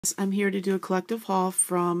I'm here to do a collective haul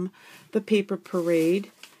from the Paper Parade.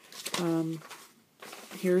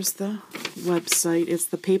 Here's the website. It's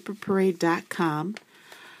thepaperparade.com.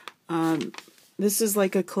 This is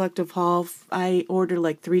like a collective haul. I ordered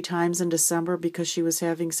like 3 times in December because she was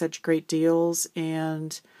having such great deals,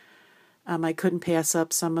 and I couldn't pass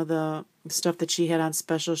up some of the stuff that she had on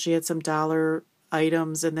special. She had some dollar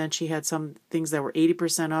items, and then she had some things that were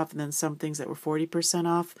 80% off, and then some things that were 40%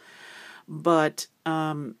 off. But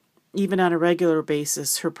even on a regular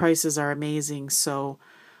basis, her prices are amazing. So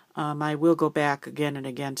I will go back again and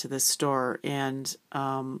again to this store. And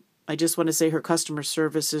I just want to say her customer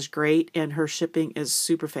service is great and her shipping is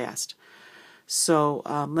super fast. So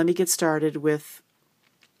let me get started with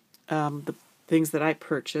the things that I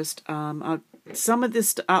purchased. Some of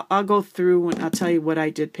this, I'll go through and I'll tell you what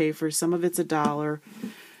I did pay for. Some of it's $1.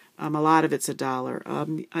 A lot of it's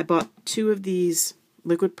 $1. I bought 2 of these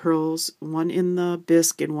liquid pearls, one in the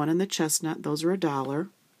bisque and one in the chestnut. Those are $1.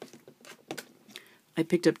 I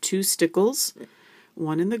picked up 2 stickles,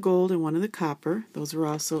 one in the gold and one in the copper. Those were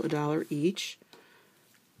also $1 each.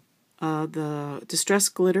 The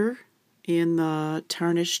distressed glitter in the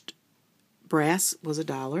tarnished brass was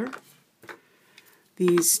 $1.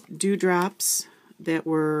 These dewdrops that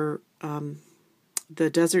were the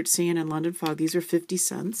desert sand and London fog, these are 50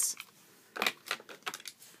 cents.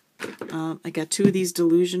 I got 2 of these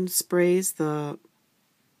Delusion sprays, the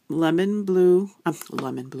London Blue and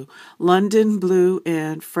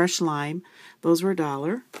Fresh Lime. Those were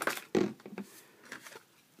 $1.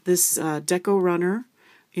 This Deco Runner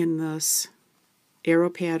in this arrow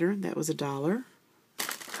pattern, that was $1.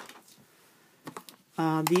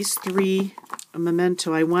 These 3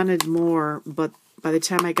 Memento, I wanted more, but by the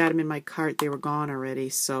time I got them in my cart, they were gone already.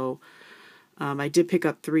 So I did pick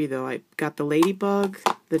up 3, though. I got the Ladybug,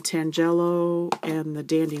 the Tangelo, and the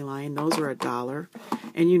Dandelion. Those were $1.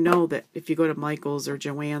 And you know that if you go to Michael's or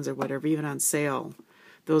Joann's or whatever, even on sale,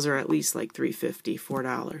 those are at least like $3.50,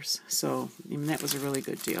 $4. So that was a really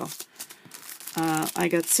good deal. I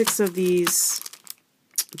got 6 of these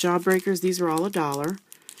Jawbreakers. These were all $1.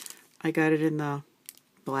 I got it in the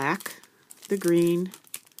black, the green,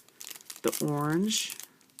 the orange,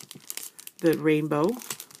 the rainbow,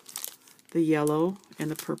 the yellow, and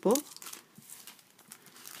the purple.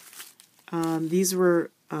 These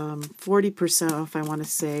were 40% off, I want to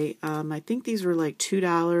say. I think these were like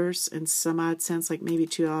 $2 and some odd cents, like maybe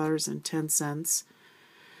 $2.10.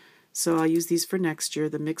 So I'll use these for next year,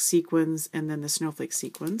 the mixed sequins and then the snowflake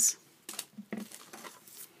sequins.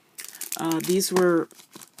 These were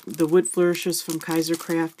the wood flourishes from Kaiser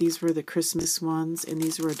Craft. These were the Christmas ones, and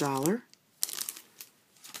these were $1.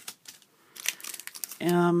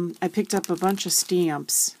 I picked up a bunch of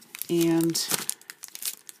stamps, and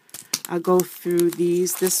I'll go through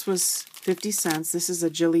these. This was 50 cents. This is a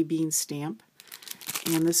Jelly Bean stamp,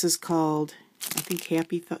 and this is called, I think,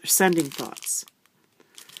 Sending Thoughts.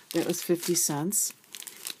 That was 50 cents.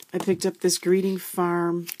 I picked up this Greeting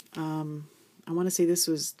Farm. I want to say this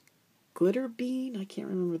was Glitter Bean. I can't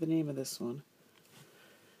remember the name of this one.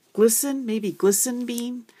 Maybe Glisten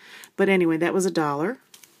Bean. But anyway, that was $1.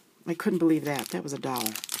 I couldn't believe that. That was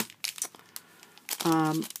 $1.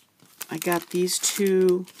 I got these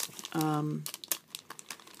 2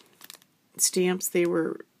 stamps.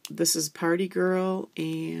 This is Party Girl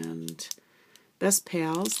and Best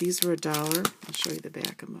Pals. These were $1. I'll show you the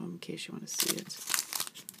back of them in case you want to see it.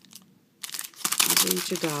 These are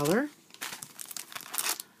each $1.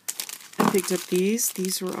 I picked up these.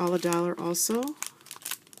 These were all $1 also.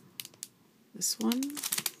 This one.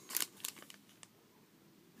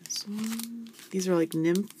 This one. These are like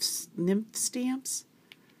nymph stamps.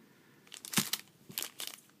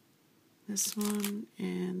 This one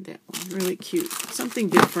and that one. Really cute. Something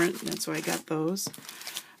different. That's why I got those.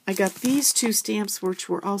 I got these 2 stamps, which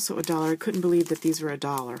were also $1. I couldn't believe that these were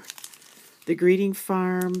 $1. The Greeting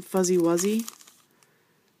Farm Fuzzy Wuzzy.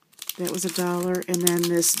 That was $1. And then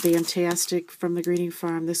this Fantastic from the Greeting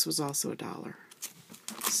Farm. This was also $1.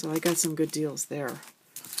 So I got some good deals there.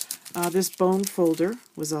 This bone folder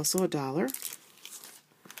was also $1.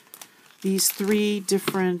 These 3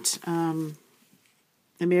 different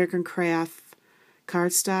American Craft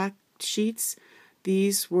cardstock sheets.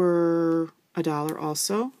 These were $1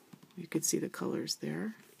 also. You can see the colors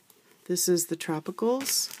there. This is the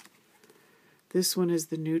Tropicals. This one is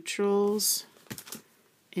the Neutrals.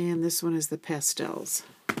 And this one is the Pastels.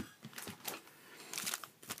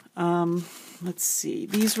 Let's see.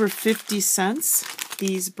 These were 50 cents.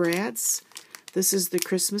 These brads. This is the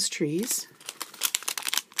Christmas trees.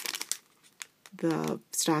 The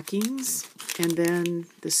stockings. And then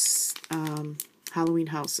this Halloween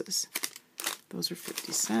houses. Those are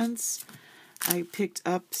 50 cents. I picked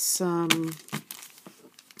up some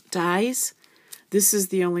dies. This is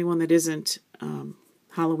the only one that isn't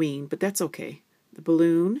Halloween, but that's okay. The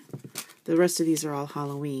balloon. The rest of these are all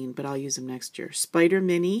Halloween, but I'll use them next year. Spider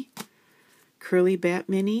Mini, Curly Bat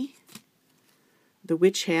Mini, the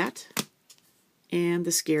Witch Hat, and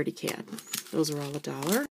the Scaredy Cat. Those are all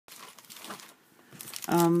 $1.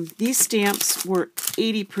 These stamps were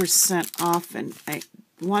 80% off, and I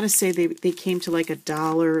want to say they came to like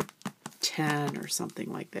 $1.10 or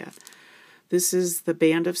something like that. This is the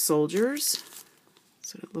Band of Soldiers.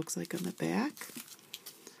 That's what it looks like on the back.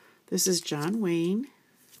 This is John Wayne.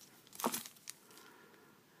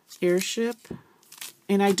 Airship.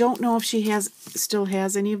 And I don't know if she still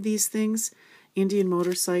has any of these things. Indian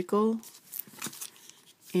Motorcycle.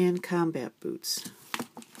 And Combat Boots.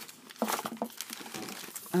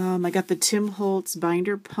 I got the Tim Holtz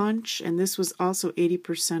Binder Punch, and this was also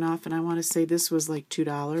 80% off, and I want to say this was like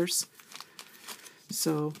 $2.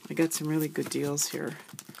 So I got some really good deals here.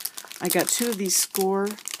 I got 2 of these score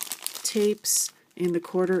tapes in the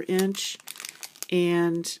 1/4 inch,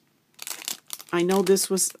 and I know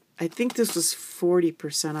I think this was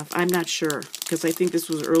 40% off. I'm not sure, because I think this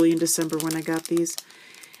was early in December when I got these,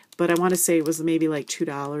 but I want to say it was maybe like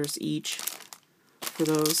 $2 each for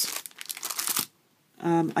those.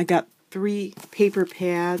 I got 3 paper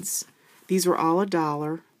pads. These were all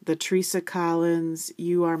 $1. The Teresa Collins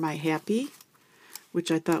You Are My Happy,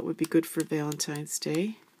 which I thought would be good for Valentine's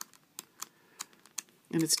Day.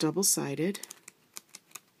 And it's double-sided.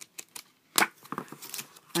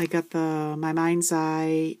 I got the My Mind's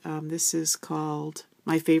Eye. This is called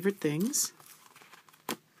My Favorite Things.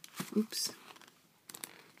 Oops.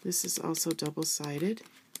 This is also double-sided.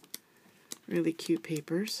 Really cute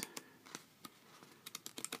papers.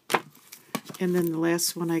 And then the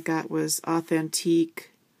last one I got was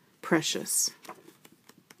Authentique Precious.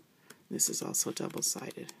 This is also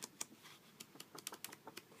double-sided.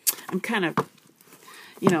 I'm kind of,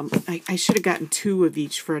 I should have gotten 2 of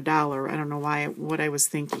each for $1. I don't know what I was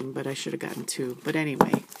thinking, but I should have gotten 2. But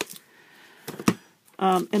anyway.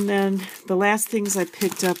 And then the last things I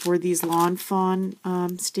picked up were these Lawn Fawn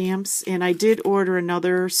stamps. And I did order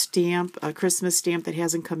another stamp, a Christmas stamp that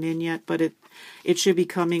hasn't come in yet, but it should be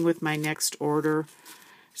coming with my next order.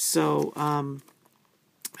 So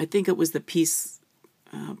I think it was the Peace,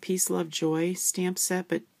 Love, Joy stamp set,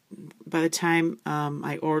 but by the time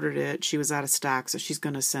I ordered it, she was out of stock, so she's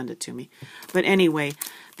going to send it to me. But anyway,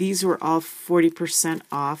 these were all 40%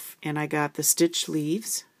 off, and I got the Stitch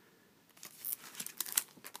Leaves,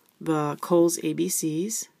 the Kohl's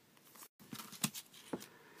ABCs,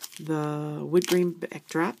 the Wood Grain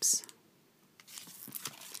Backdrops,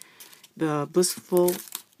 the Blissful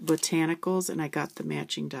Botanicals, and I got the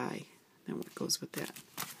matching die. And what goes with that.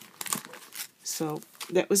 So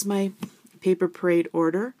that was my Paper Parade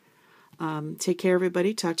order. Take care,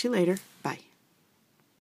 everybody. Talk to you later. Bye.